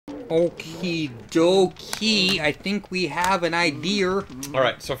Okie dokie. I think we have an idea.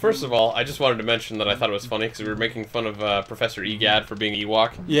 Alright, so first of all, I just wanted to mention that I thought it was funny because we were making fun of Professor Egad for being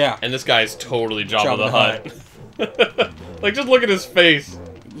Ewok. Yeah. And this guy's totally Jabba the Hutt. Like, just look at his face.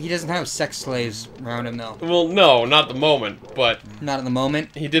 He doesn't have sex slaves around him, though. Well, no, not at the moment, but... Not at the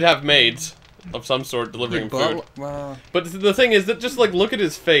moment? He did have maids of some sort delivering him food. Well, but the thing is that just, like, look at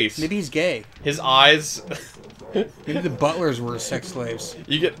his face. maybe he's gay. His eyes... Maybe the butlers were sex slaves.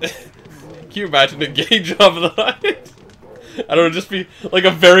 You get... Can you imagine a gay Jabba the Hutt? I don't know, just be, like,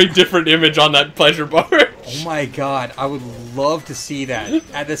 a very different image on that pleasure barge. Oh my god, I would love to see that.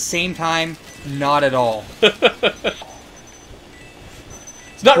 At the same time, not at all. It's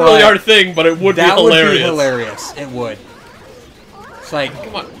not really our thing, but it would be hilarious. That would be hilarious. It would. It's like,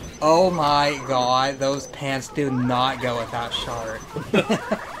 come on. Oh my god, those pants do not go without Shard.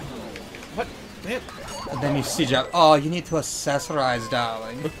 What? Man. And then you see Jabba, oh, you need to accessorize,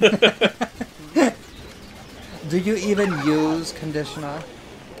 darling. Do you even use conditioner?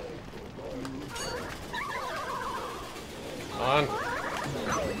 Come on.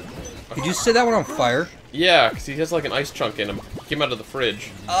 Did you set that one on fire? Yeah, because he has like an ice chunk in him. He came out of the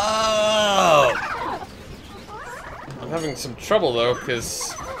fridge. Oh! I'm having some trouble though,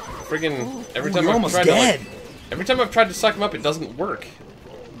 because friggin' every time I've tried dead. to every time I've tried to suck him up, it doesn't work.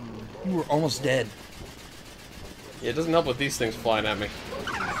 You were almost dead. Yeah, it doesn't help with these things flying at me.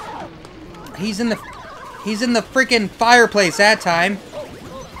 He's in the freaking fireplace that time.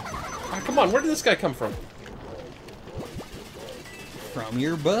 Oh, come on, where did this guy come from? From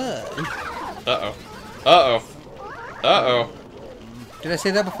your butt. Uh-oh. Uh-oh. Uh-oh. Did I say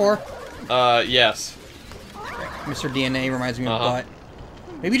that before? Yes. Mr. DNA reminds me of butt.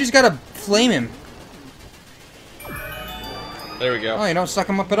 Maybe you just gotta flame him. There we go. Oh, you don't suck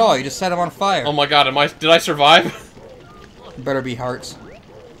him up at all. You just set him on fire. Oh my god, did I survive? Better be hearts.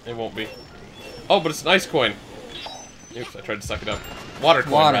 It won't be. Oh, but it's an ice coin. Oops, I tried to suck it up. Water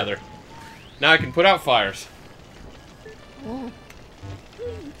coin, rather. Now I can put out fires.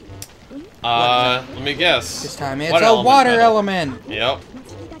 Let me guess. This time it's a water element. Yep.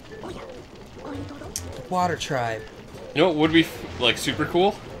 The water tribe. You know what would be, like, super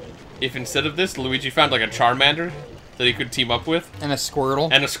cool? If instead of this, Luigi found, like, a Charmander that he could team up with. And a Squirtle.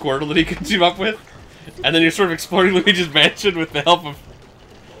 And a Squirtle that he could team up with. And then you're sort of exploring Luigi's mansion with the help of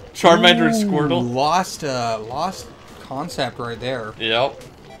Charmander and Squirtle. Lost concept right there. Yep.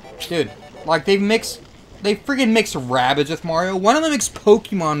 Dude, like, they friggin' mixed rabbits with Mario. One of them mixed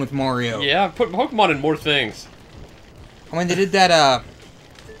Pokemon with Mario. Yeah, put Pokemon in more things. I mean, they did that,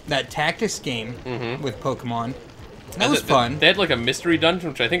 that tactics game with Pokemon. That was fun. They had, like, a mystery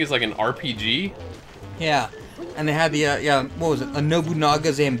dungeon, which I think is, like, an RPG. Yeah. And they had the, what was it? A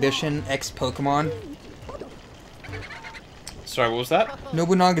Nobunaga's Ambition X Pokemon. Sorry, what was that?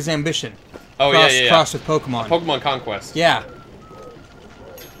 Nobunaga's Ambition. Oh, yeah. Crossed with Pokemon. Pokemon Conquest. Yeah.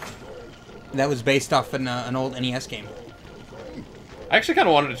 That was based off an old NES game. I actually kind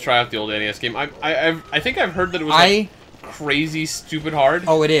of wanted to try out the old NES game. I think I've heard that it was, like, crazy stupid hard.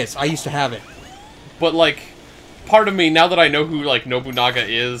 Oh, it is. I used to have it. But, like, part of me, now that I know who, like, Nobunaga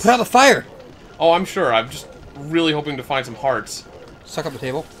is... Put out the fire! Oh, I'm sure. I'm just really hoping to find some hearts. Suck up the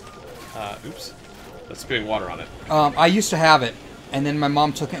table. Oops. That's spewing water on it. I used to have it, and then my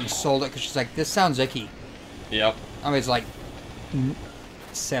mom took it and sold it because she's like, this sounds icky. Yep. I was like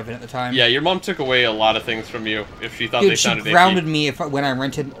 7 at the time. Yeah, your mom took away a lot of things from you if she thought they sounded icky. She grounded me when I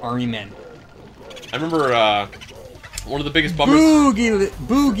rented Army Men. I remember, one of the biggest bummers...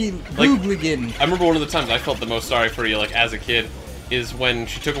 Boogligin. I remember one of the times I felt the most sorry for you, like, as a kid, is when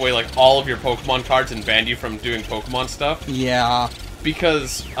she took away, like, all of your Pokemon cards and banned you from doing Pokemon stuff. Yeah.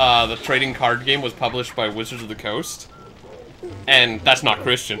 Because, the trading card game was published by Wizards of the Coast. And that's not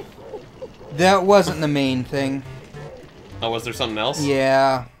Christian. That wasn't the main thing. Oh, was there something else?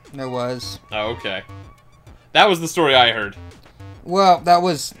 Yeah, there was. Oh, okay. That was the story I heard. Well, that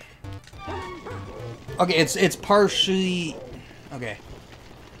was... Okay, it's partially... Okay.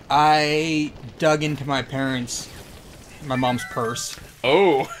 I dug into my mom's purse.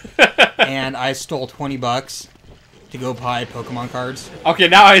 Oh. And I stole $20 to go buy Pokemon cards. Okay,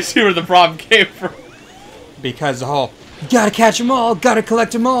 now I see where the problem came from. Because the whole, gotta catch them all, gotta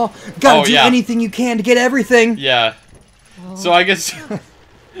collect them all, gotta do anything you can to get everything. Yeah. So I guess...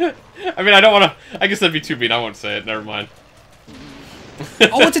 I mean, I don't want to... I guess that'd be too mean. I won't say it. Never mind.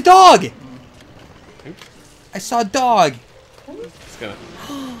 Oh, it's a dog! Oops. I saw a dog. It's gonna...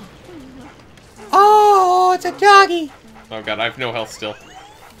 Oh, it's a doggy. Oh god, I have no health still.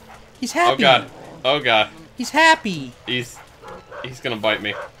 He's happy. Oh god. Oh god. He's happy. He's gonna bite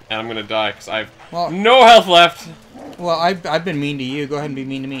me. And I'm gonna die, because I have no health left. Well, I've been mean to you. Go ahead and be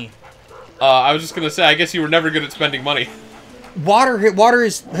mean to me. I was just gonna say, I guess you were never good at spending money. Water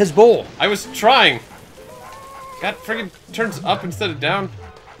is his bowl. I was trying. God, friggin' turns up instead of down.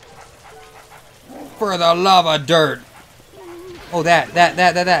 For the love of dirt. Oh, that.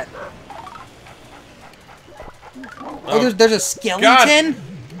 Oh, there's a skeleton? God.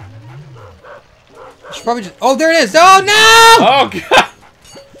 Should probably just... Oh, there it is! Oh, no! Oh, God!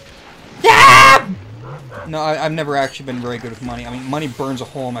 Yeah! No, I've never actually been very good with money. I mean, money burns a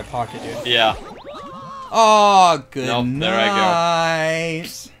hole in my pocket, dude. Yeah. Oh, good nope, there I go.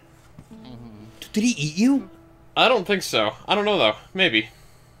 Did he eat you? I don't think so. I don't know, though. Maybe.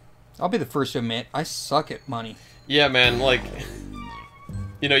 I'll be the first to admit, I suck at money. Yeah, man, like...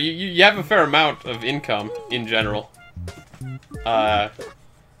 You know, you have a fair amount of income, in general.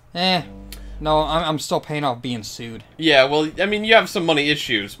 No, I'm still paying off being sued. Yeah, well, I mean, you have some money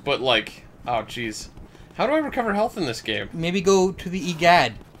issues, but, like... Oh, jeez. How do I recover health in this game? Maybe go to the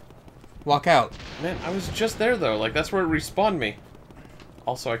EGAD. Walk out. Man, I was just there, though. Like, that's where it respawned me.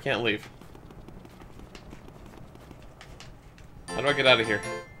 Also, I can't leave. How do I get out of here?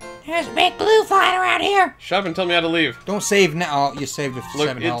 There's big blue flying around here. Shut up and tell me how to leave. Don't save now. Oh, you saved with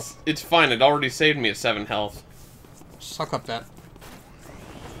 7 health. It's fine. It already saved me at 7 health. Suck up that.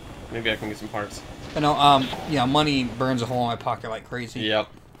 Maybe I can get some parts. But no, yeah, money burns a hole in my pocket like crazy. Yep.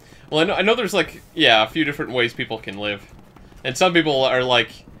 Well, I know there's, like, yeah, a few different ways people can live. And some people are like,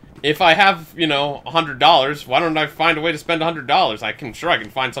 if I have, you know, $100, why don't I find a way to spend $100? Sure I can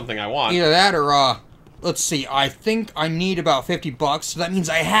find something I want. Either that or, let's see, I think I need about 50 bucks, so that means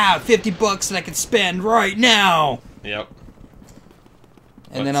I have 50 bucks that I can spend right now! Yep.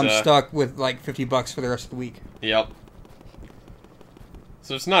 And then I'm stuck with, like, 50 bucks for the rest of the week. Yep.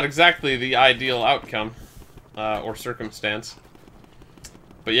 So it's not exactly the ideal outcome, or circumstance.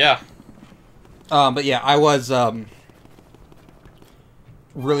 But yeah. But yeah, I was,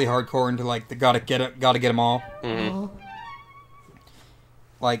 really hardcore into, like, the gotta get them all. Mm-hmm.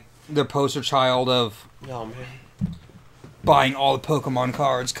 Like, the poster child of... Oh, man. Buying all the Pokemon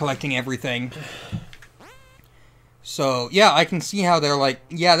cards, collecting everything. So, yeah, I can see how they're like,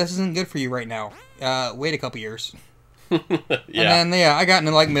 yeah, this isn't good for you right now. Wait a couple years. Yeah. And then, yeah, I got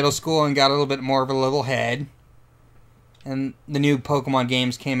into, like, middle school and got a little bit more of a level head. And the new Pokemon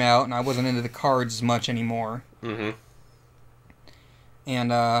games came out, and I wasn't into the cards as much anymore. Mm-hmm.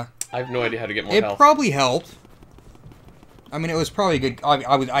 And, I have no idea how to get more health. It probably helped. I mean, it was probably good.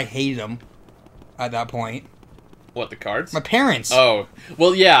 I hated them at that point. What, the cards? My parents. Oh.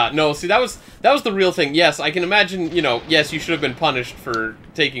 Well, yeah. No, see, that was the real thing. Yes, I can imagine, you know, yes, you should have been punished for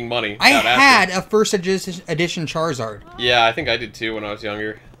taking money. I had a first edition Charizard. Yeah, I think I did too when I was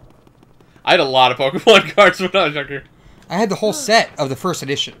younger. I had a lot of Pokemon cards when I was younger. I had the whole set of the first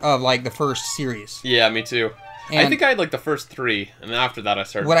edition, of, like, the first series. Yeah, me too. And I think I had, like, the first 3, and then after that I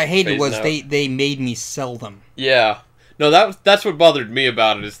started what I hated was out. they made me sell them. Yeah. No, that's what bothered me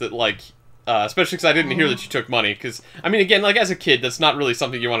about it, is that, like, especially because I didn't hear that you took money, because, I mean, again, like, as a kid, that's not really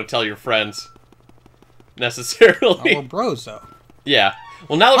something you want to tell your friends, necessarily. Oh, we're bros, though. Yeah.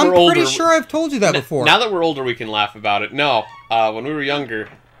 Well, now that we're older... I'm pretty sure I've told you that before. Now that we're older, we can laugh about it. No, when we were younger,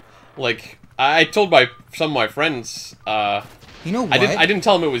 like, I told some of my friends, you know what? I didn't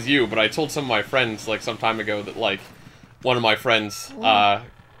tell them it was you, but I told some of my friends, like, some time ago that, like, one of my friends, got,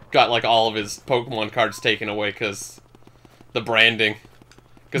 like, all of his Pokemon cards taken away because the branding.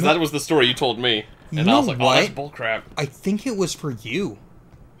 Because that was the story you told me. And I was like, oh, that's bullcrap. I think it was for you.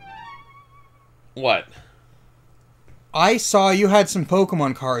 What? I saw you had some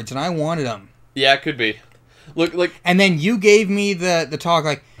Pokemon cards, and I wanted them. Yeah, it could be. Look, like... And then you gave me the talk,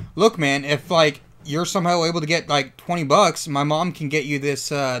 like, look, man, if, like, you're somehow able to get, like, 20 bucks, my mom can get you this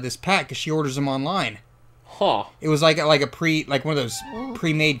this pack, because she orders them online. Huh. It was like one of those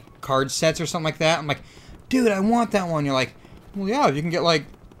pre-made card sets or something like that. I'm like, dude, I want that one. You're like, well, yeah, if you can get, like,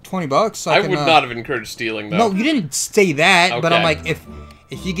 20 bucks, I would not have encouraged stealing, though. No, you didn't say that, okay. But I'm like, if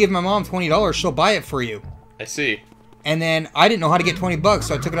you give my mom $20, she'll buy it for you. I see. And then I didn't know how to get 20 bucks,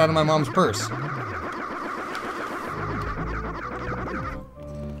 so I took it out of my mom's purse.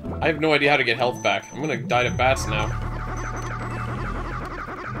 I have no idea how to get health back. I'm gonna die to bats now.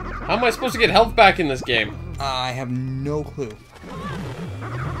 How am I supposed to get health back in this game? I have no clue.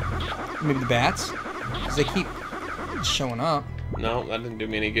 Maybe the bats? Because they keep showing up. No, that didn't do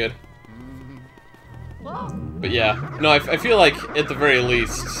me any good. But yeah. No, I feel like, at the very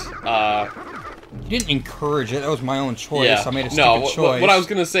least, You didn't encourage it. That was my own choice. Yeah. I made a stupid choice. What I was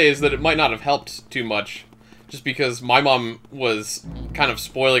gonna say is that it might not have helped too much. Just because my mom was kind of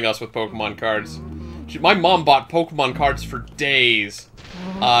spoiling us with Pokemon cards. My mom bought Pokemon cards for days.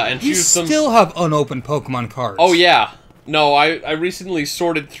 And she You used them... still have unopened Pokemon cards. Oh, yeah. No, I recently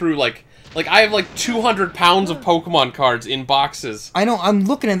sorted through, like I have, like, 200 pounds of Pokemon cards in boxes. I know, I'm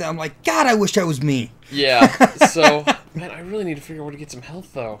looking at them, I'm like, God, I wish that was me. Yeah, so... Man, I really need to figure out where to get some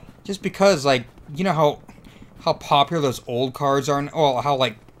health, though. Just because, like, you know how popular those old cards are, well, how,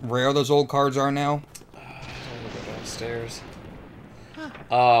 like, rare those old cards are now? I don't want to go downstairs.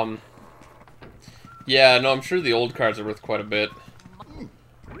 Yeah, no, I'm sure the old cards are worth quite a bit.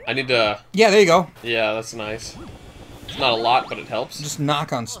 I need to... Yeah, there you go. Yeah, that's nice. It's not a lot, but it helps. Just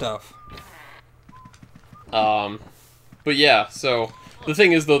knock on stuff. But yeah, so... The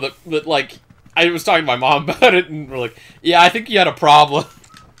thing is, though, that like... I was talking to my mom about it, and we're like, yeah, I think you had a problem.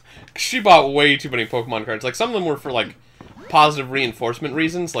 She bought way too many Pokemon cards. Like, some of them were for, like, positive reinforcement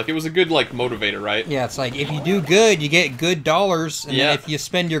reasons. Like, it was a good, like, motivator, right? Yeah, it's like, if you do good, you get good dollars, and Yeah. then if you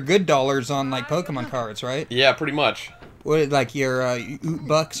spend your good dollars on, like, Pokemon cards, right? Yeah, pretty much. What, like, your,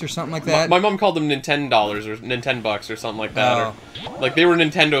 bucks or something like that? My mom called them $Nintendo or $Nintendo or something like that. Oh. Or, like, they were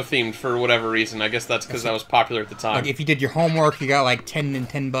Nintendo themed for whatever reason. I guess that's because that was popular at the time. Like, if you did your homework, you got, like, 10 and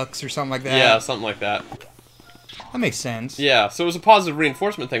 $10 or something like that? Yeah, something like that. That makes sense. Yeah, so it was a positive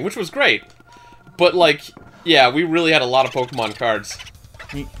reinforcement thing, which was great. But, like, yeah, we really had a lot of Pokemon cards.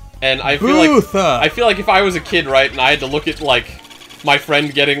 And I feel like if I was a kid, right, and I had to look at, like, my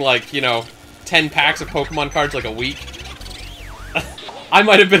friend getting, like, you know, 10 packs of Pokemon cards, like, a week, I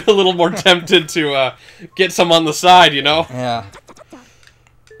might have been a little more tempted to get some on the side, you know? Yeah.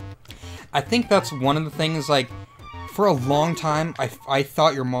 I think that's one of the things, like, for a long time, I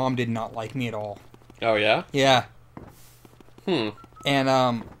thought your mom did not like me at all. Oh, yeah? Yeah.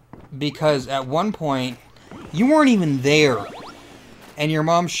 And, because at one point, you weren't even there, and your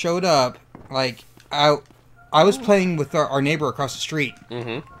mom showed up, like, I was playing with our neighbor across the street.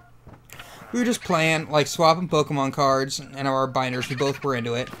 Mm-hmm. We were just playing, like, swapping Pokemon cards and our binders. We both were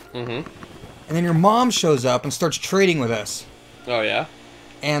into it. Mm-hmm. And then your mom shows up and starts trading with us. Oh, yeah?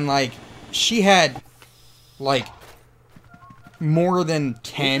 And, like, she had, like, more than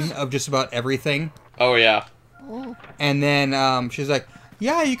 10 of just about everything. Oh, yeah. And then she's like,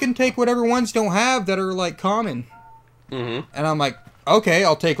 yeah, you can take whatever ones don't have that are, like, common. Mm-hmm. And I'm like, okay,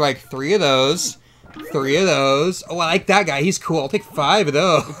 I'll take, like, 3 of those. 3 of those. Oh, I like that guy. He's cool. I'll take 5 of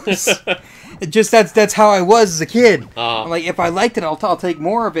those. It just that's how I was as a kid. I'm like, if I liked it, I'll take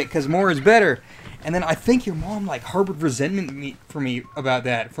more of it because more is better. And then I think your mom like harbored resentment for me about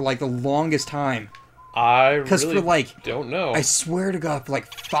that for like the longest time. I really for, like, don't know. I swear to God, for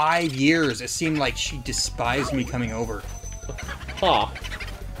like 5 years, it seemed like she despised me coming over. Huh.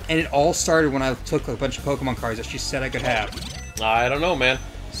 And it all started when I took a bunch of Pokemon cards that she said I could have. I don't know, man.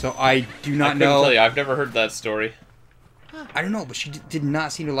 So I do not I couldn't know. tell you. I've never heard that story. I don't know, but she did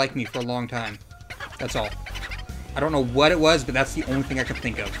not seem to like me for a long time. That's all. I don't know what it was, but that's the only thing I could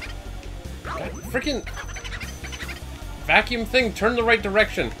think of. That freaking vacuum thing, turn the right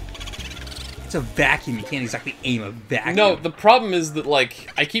direction. It's a vacuum. You can't exactly aim a vacuum. No, the problem is that,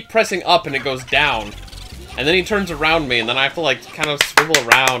 like, I keep pressing up and it goes down. And then he turns around me, and then I have to, like, kind of swivel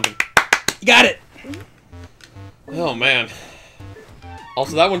around. You got it! Oh, man.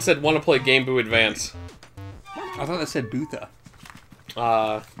 Also, that one said, want to play Game Boy Advance. I thought that said Bootha.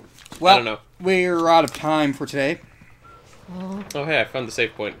 Well, Well, I don't know. We're out of time for today. Oh, hey, I found the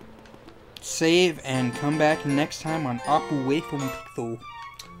save point. Save and come back next time on Away from Pixel.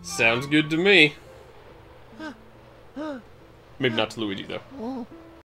 Sounds good to me. Maybe not to Luigi, though.